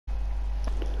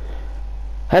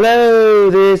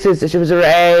Hello, this is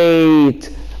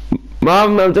Shivzer8.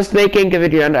 Mom, I'm just making a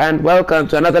video and welcome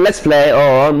to another Let's Play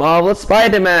on Marvel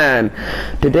Spider-Man.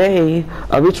 Today,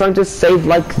 I'll be trying to save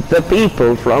like the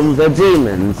people from the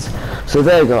demons. So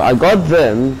there you go, I got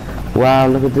them. Wow,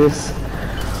 look at this.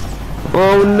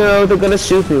 Oh no, they're gonna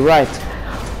shoot me, right.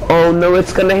 Oh no,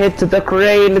 it's gonna hit the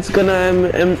crane, it's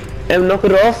gonna knock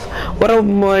it off. What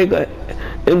am I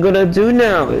gonna do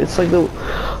now? It's like the...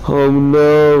 Oh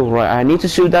no, right, I need to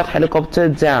shoot that helicopter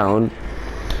down.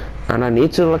 And I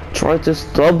need to like try to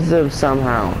stop them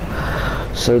somehow.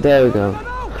 So there we go.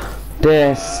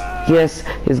 Yes,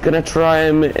 he's gonna try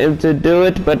to do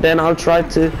it, but then I'll try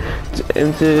to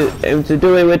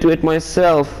do it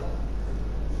myself.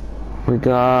 Oh my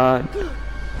god.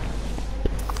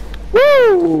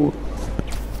 Woo!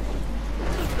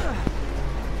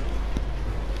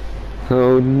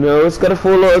 Oh no, it's gonna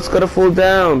fall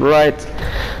down, right.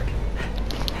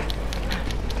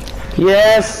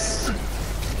 Yes!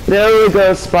 There we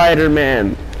go,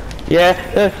 Spider-Man. Yeah.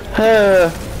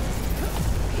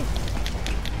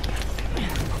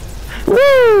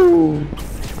 Woo!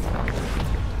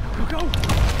 Go.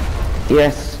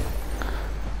 Yes.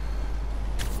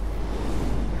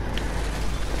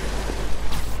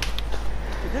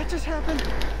 Did that just happen?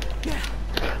 Yeah.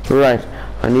 Right.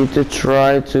 I need to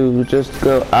try to just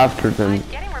go after them. I'm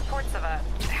getting reports of a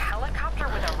helicopter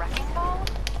with a wrecking ball.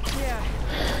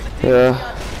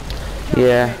 Yeah.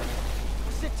 Yeah.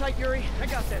 Sit tight, Yuri. I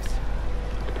got this.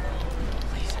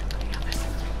 Please, I got this.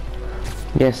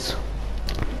 Yes.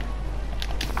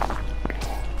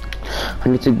 I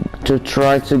need to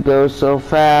try to go so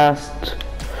fast.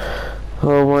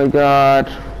 Oh my god.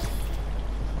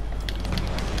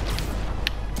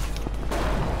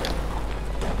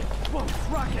 Whoa,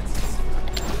 rockets.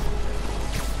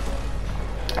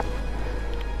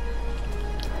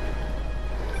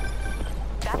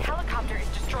 That helicopter is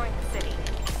destroying the city.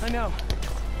 I know.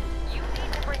 You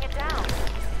need to bring it down.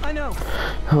 I know.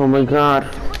 Oh my god.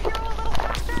 Would you go a little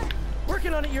faster?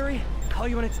 Working on it, Yuri. Call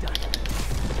you when it's done.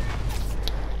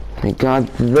 My god,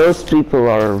 those people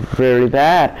are very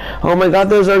bad. Oh my god,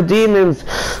 those are demons.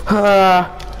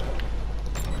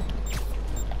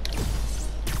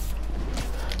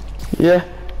 Yeah.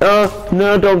 Oh,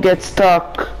 no, don't get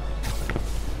stuck.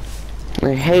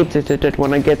 I hate it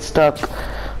when I get stuck.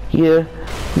 Yeah.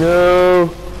 No.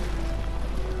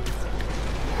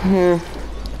 No.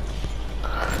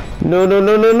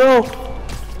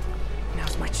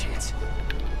 Now's my chance.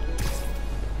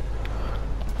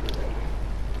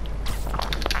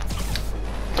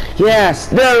 Yes,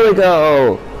 there we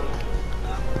go.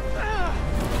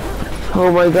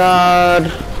 Oh my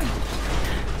god.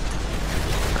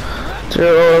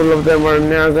 All of them are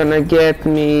now gonna get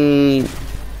me.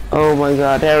 Oh my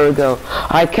god, there we go.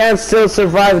 I can still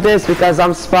survive this because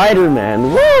I'm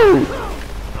Spider-Man. Woo!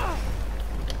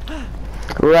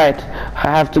 Right, I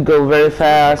have to go very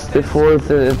fast before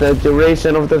the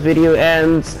duration of the video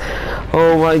ends.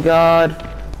 Oh my god.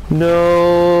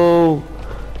 No.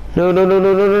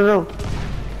 No.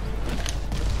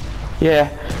 Yeah.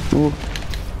 Woo!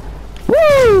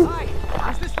 Hi.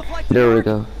 Is this the flight? There we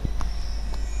go.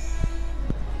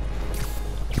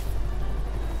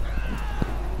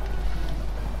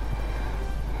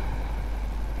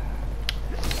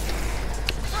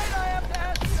 Right, I have to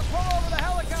ask you to pull over the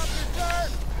helicopter, sir.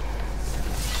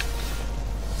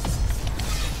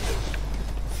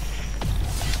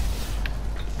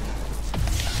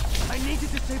 I need to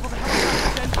disable the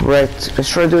helicopter then. Right, let's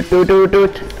try to do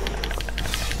it.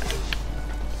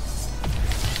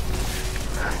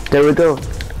 There we go.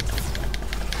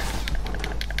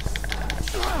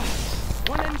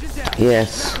 One engine down.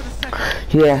 Yes. Back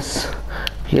with a second.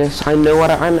 Yes, I know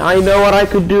what I know what I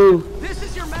could do. This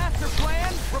is your master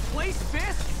plan? Replace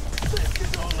Fisk? Fisk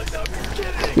is only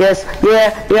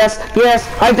Yes,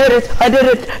 I did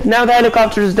it. Now the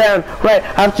helicopter is down. Right,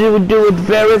 I have to do it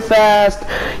very fast.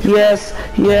 Yes.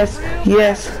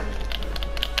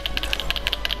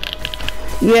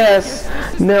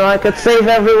 Now I could save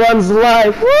everyone's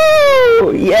life.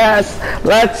 Woo! Yes,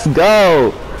 let's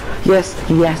go. Yes,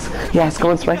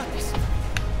 come on, Spider.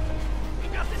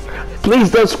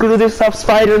 Please don't screw this up,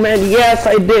 Spider-Man. Yes,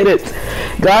 I did it.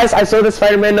 Guys, I saw the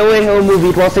Spider-Man No Way Home movie.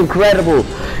 It was incredible.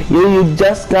 You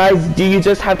just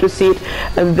have to see it.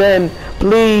 And then,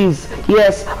 please,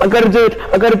 yes, I gotta do it.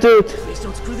 Please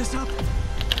don't screw this up.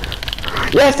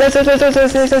 Yes.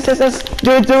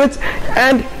 Do it.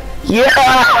 And,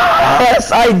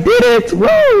 yes, I did it.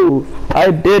 Woo!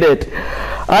 I did it.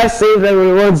 I saved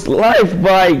everyone's life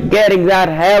by getting that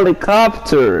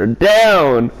helicopter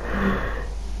down.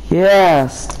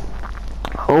 Yes.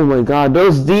 Oh my god,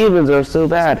 those demons are so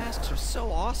bad. Masks are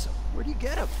so awesome. Where do you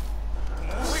get them?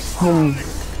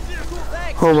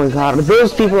 Oh my god,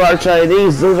 those people are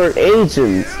Chinese, those are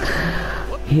agents.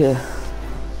 Yeah.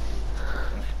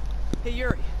 Hey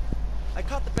Yuri, I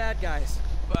caught the bad guys,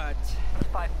 but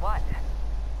But what?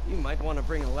 you might want to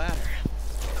bring a ladder.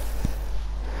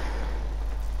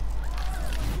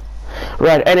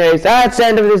 Right, anyways, that's the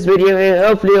end of this video here.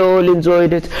 Hopefully you all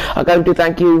enjoyed it. I'm going to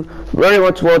thank you very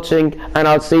much for watching, and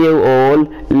I'll see you all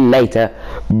later.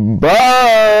 Bye!